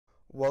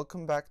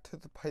Welcome back to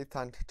the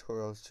Python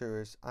tutorial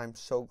series. I'm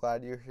so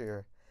glad you're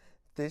here.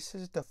 This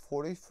is the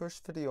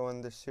 41st video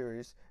in this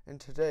series, and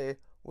today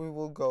we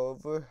will go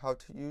over how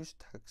to use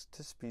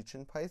text-to-speech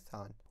in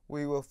Python.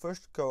 We will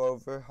first go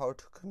over how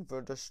to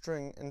convert a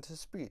string into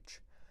speech.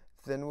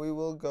 Then we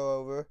will go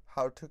over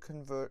how to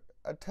convert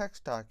a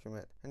text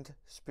document into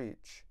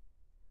speech.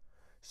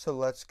 So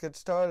let's get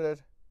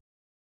started.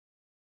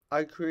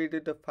 I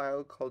created a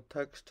file called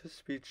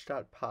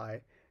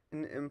text-to-speech.py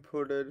and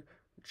imported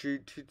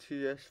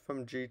gtts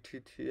from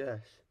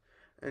gtts,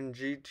 and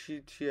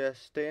gtts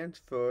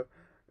stands for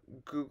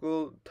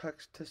Google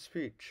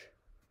Text-to-Speech.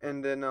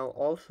 And then I'll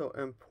also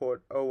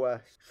import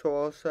OS. So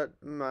I'll set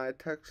my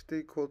text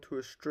equal to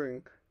a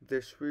string.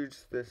 This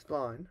reads this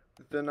line.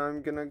 Then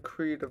I'm gonna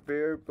create a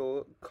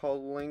variable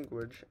called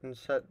language and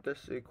set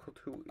this equal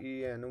to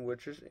en,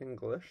 which is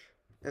English.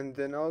 And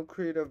then I'll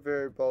create a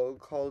variable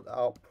called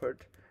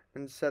output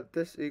and set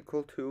this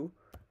equal to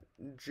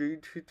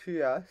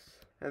gtts,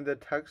 and the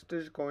text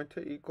is going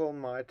to equal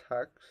my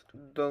text.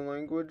 The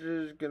language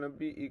is going to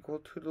be equal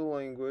to the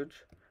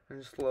language,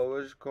 and slow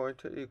is going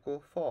to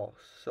equal false,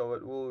 so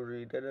it will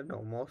read at a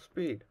normal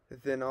speed.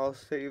 Then I'll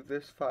save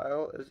this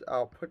file as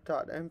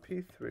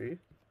output.mp3,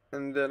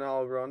 and then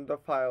I'll run the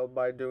file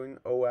by doing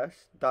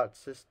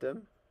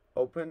os.system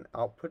open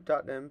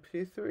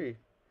output.mp3,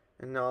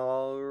 and now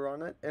I'll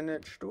run it and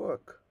it should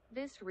work.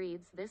 This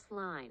reads this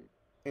line.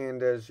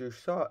 And as you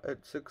saw,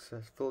 it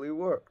successfully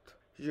worked.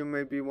 You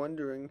may be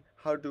wondering,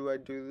 how do I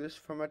do this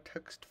from a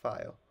text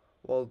file?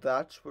 Well,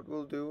 that's what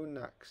we'll do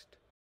next.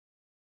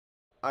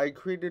 I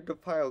created a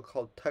file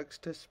called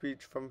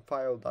text-to-speech from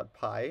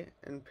file.py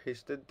and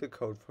pasted the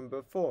code from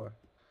before.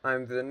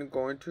 I'm then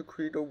going to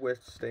create a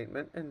with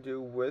statement and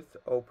do with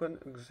open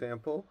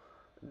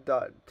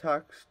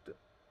example.text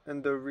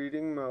and the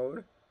reading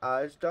mode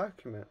as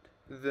document.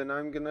 Then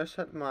I'm going to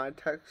set my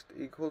text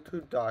equal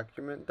to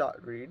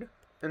document.read.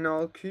 And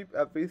I'll keep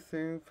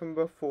everything from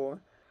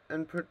before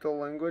and put the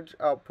language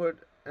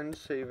output and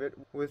save it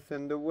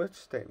within the with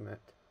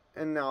statement.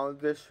 And now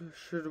this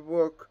should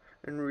work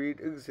and read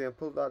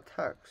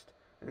example.text.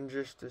 And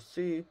just to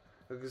see,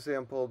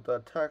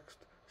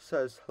 example.text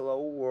says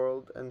hello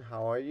world and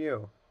how are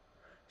you.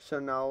 So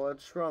now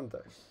let's run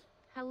this.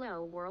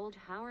 Hello world,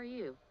 how are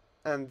you?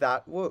 And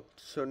that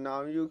worked. So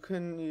now you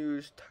can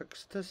use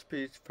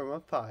text-to-speech from a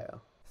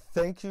file.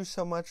 Thank you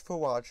so much for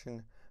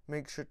watching.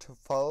 Make sure to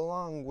follow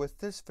along with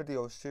this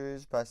video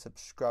series by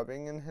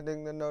subscribing and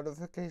hitting the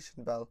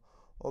notification bell,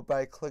 or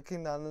by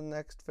clicking on the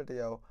next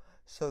video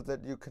so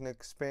that you can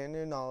expand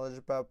your knowledge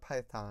about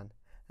Python.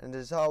 And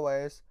as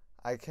always,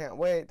 I can't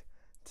wait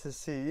to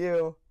see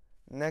you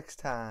next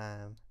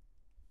time.